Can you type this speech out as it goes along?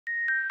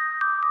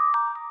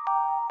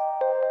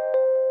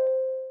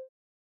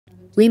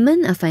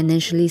Women are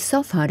financially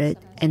soft-hearted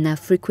and are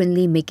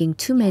frequently making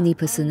too many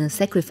personal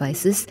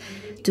sacrifices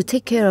to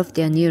take care of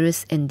their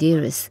nearest and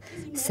dearest,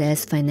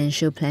 says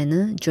financial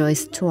planner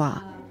Joyce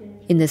Tua.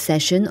 In the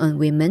session on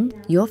Women,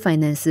 Your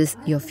Finances,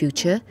 Your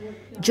Future,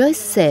 Joyce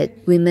said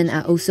women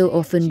are also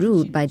often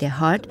ruled by their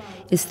heart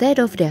instead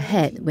of their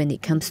head when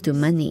it comes to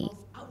money.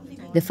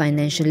 The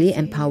Financially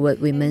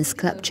Empowered Women's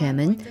Club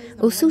chairman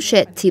also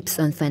shared tips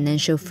on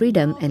financial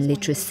freedom and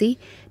literacy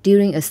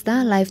during a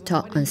StarLIVE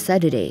talk on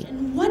Saturday.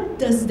 And what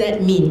does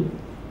that mean,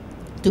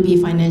 to be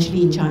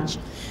financially in charge?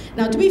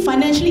 Now, to be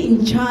financially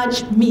in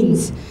charge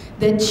means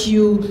that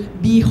you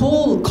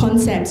behold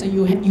concepts, or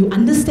you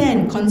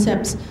understand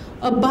concepts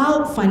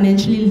about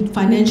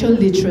financial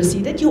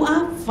literacy, that you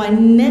are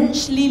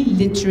financially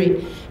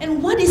literate.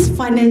 And what is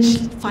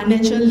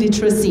financial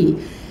literacy?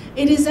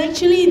 It is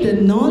actually the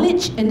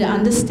knowledge and the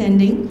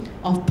understanding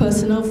of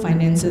personal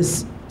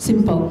finances.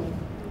 Simple.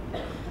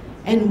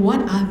 And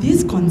what are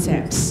these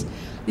concepts?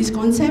 These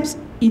concepts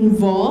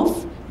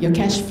involve your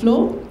cash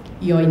flow,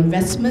 your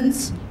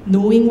investments,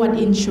 knowing what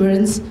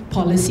insurance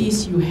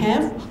policies you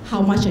have,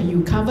 how much are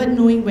you covered,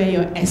 knowing where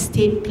your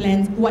estate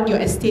plans, what your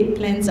estate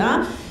plans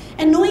are,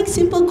 and knowing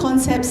simple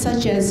concepts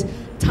such as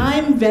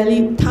time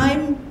value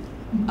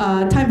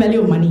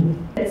of money.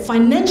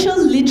 Financial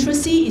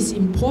literacy is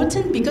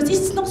important because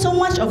it's not so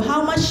much of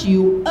how much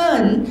you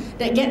earn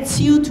that gets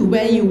you to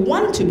where you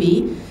want to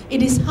be.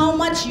 It is how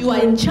much you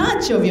are in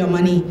charge of your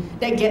money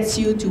that gets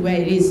you to where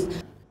it is.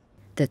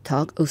 The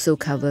talk also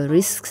covered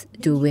risks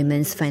to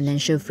women's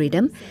financial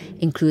freedom,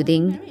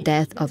 including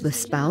death of a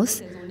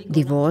spouse,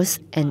 divorce,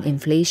 and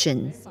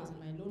inflation.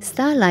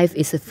 StarLIVE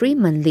is a free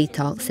monthly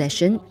talk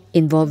session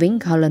involving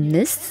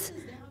columnists,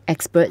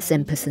 experts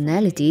and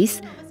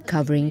personalities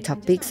covering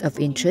topics of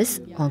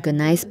interest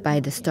organized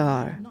by the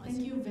Star.